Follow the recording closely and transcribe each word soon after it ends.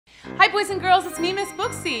Hi boys and girls, it's me, Miss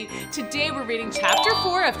Booksy. Today we're reading chapter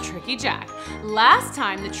 4 of Tricky Jack. Last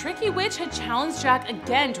time, the Tricky Witch had challenged Jack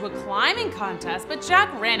again to a climbing contest, but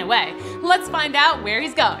Jack ran away. Let's find out where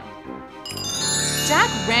he's going. Jack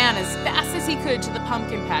ran as fast as he could to the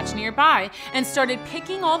pumpkin patch nearby and started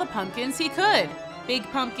picking all the pumpkins he could. Big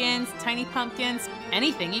pumpkins, tiny pumpkins,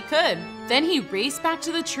 anything he could. Then he raced back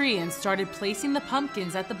to the tree and started placing the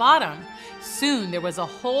pumpkins at the bottom. Soon there was a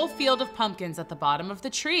whole field of pumpkins at the bottom of the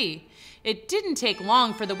tree. It didn't take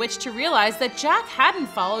long for the witch to realize that Jack hadn't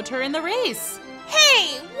followed her in the race.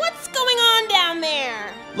 Hey, what's going on down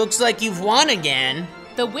there? Looks like you've won again.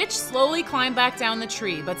 The witch slowly climbed back down the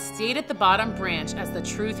tree, but stayed at the bottom branch as the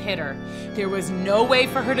truth hit her. There was no way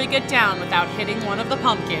for her to get down without hitting one of the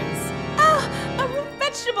pumpkins. Oh, a root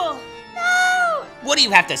vegetable! No! What do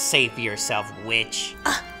you have to say for yourself, witch?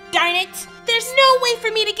 Darn it! There's no way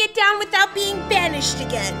for me to get down without being banished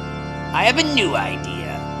again. I have a new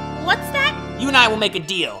idea. What's that? You and I will make a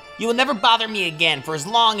deal. You will never bother me again for as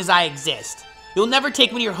long as I exist. You'll never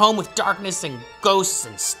take me to your home with darkness and ghosts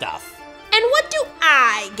and stuff. And what do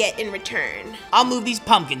I get in return? I'll move these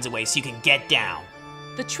pumpkins away so you can get down.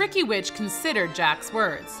 The Tricky Witch considered Jack's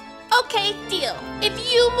words. Okay, deal.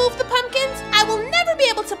 If you move the pumpkins, I will never be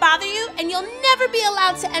able to bother you, and you'll never be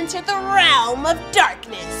allowed to enter the realm of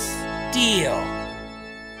darkness. Deal.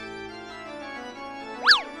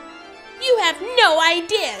 You have no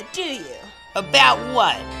idea, do you? About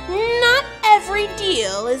what? Not every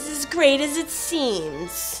deal is as great as it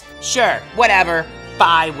seems. Sure, whatever.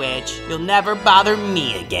 Bye, witch. You'll never bother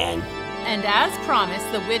me again. And as promised,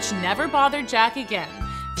 the witch never bothered Jack again.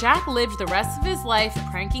 Jack lived the rest of his life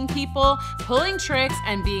pranking people, pulling tricks,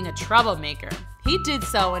 and being a troublemaker. He did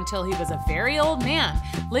so until he was a very old man,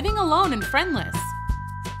 living alone and friendless.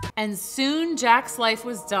 And soon Jack's life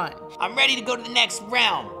was done. I'm ready to go to the next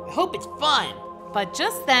realm. I hope it's fun. But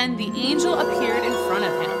just then, the angel appeared in front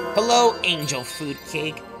of him. Hello, angel food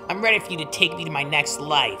cake. I'm ready for you to take me to my next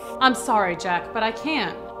life. I'm sorry, Jack, but I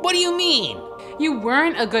can't. What do you mean? You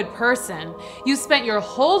weren't a good person. You spent your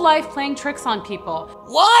whole life playing tricks on people.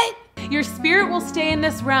 What? Your spirit will stay in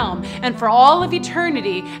this realm and for all of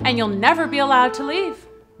eternity, and you'll never be allowed to leave.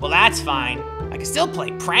 Well, that's fine. I can still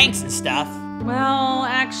play pranks and stuff. Well,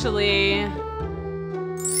 actually...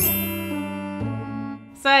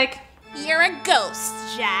 Psych. You're a ghost,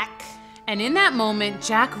 Jack. And in that moment,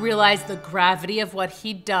 Jack realized the gravity of what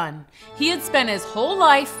he'd done. He had spent his whole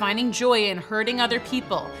life finding joy in hurting other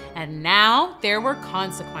people, and now there were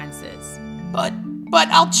consequences. But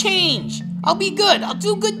I'll change. I'll be good. I'll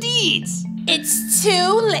do good deeds. It's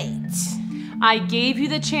too late. I gave you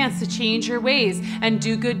the chance to change your ways and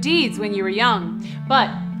do good deeds when you were young.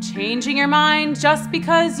 But changing your mind just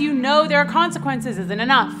because you know there are consequences isn't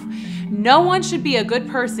enough. No one should be a good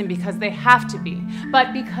person because they have to be,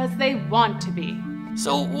 but because they want to be.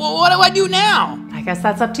 So what do I do now? I guess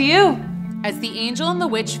that's up to you. As the angel and the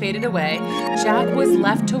witch faded away, Jack was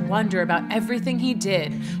left to wonder about everything he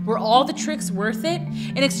did. Were all the tricks worth it?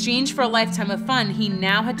 In exchange for a lifetime of fun, he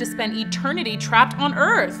now had to spend eternity trapped on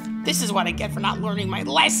Earth. This is what I get for not learning my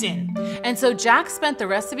lesson. And so Jack spent the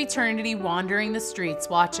rest of eternity wandering the streets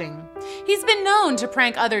watching. He's been known to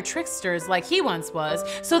prank other tricksters like he once was,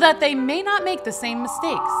 so that they may not make the same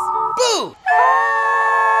mistakes. Boo!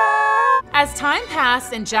 As time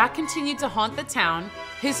passed and Jack continued to haunt the town,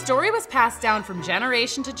 his story was passed down from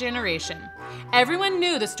generation to generation. Everyone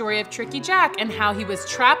knew the story of Tricky Jack and how he was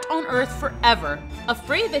trapped on Earth forever.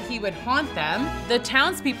 Afraid that he would haunt them, the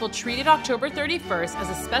townspeople treated October 31st as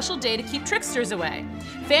a special day to keep tricksters away.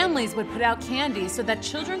 Families would put out candy so that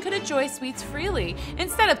children could enjoy sweets freely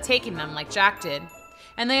instead of taking them like Jack did.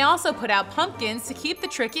 And they also put out pumpkins to keep the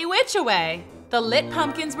Tricky Witch away. The lit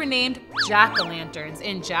pumpkins were named jack-o'-lanterns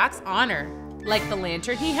in Jack's honor, like the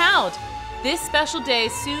lantern he held. This special day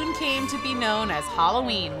soon came to be known as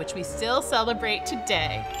Halloween, which we still celebrate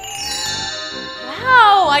today.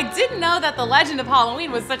 Wow, I didn't know that the legend of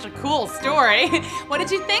Halloween was such a cool story. What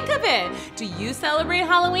did you think of it? Do you celebrate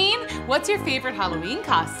Halloween? What's your favorite Halloween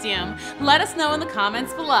costume? Let us know in the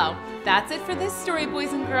comments below. That's it for this story,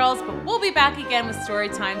 boys and girls, but we'll be back again with story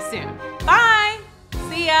time soon. Bye!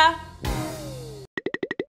 See ya!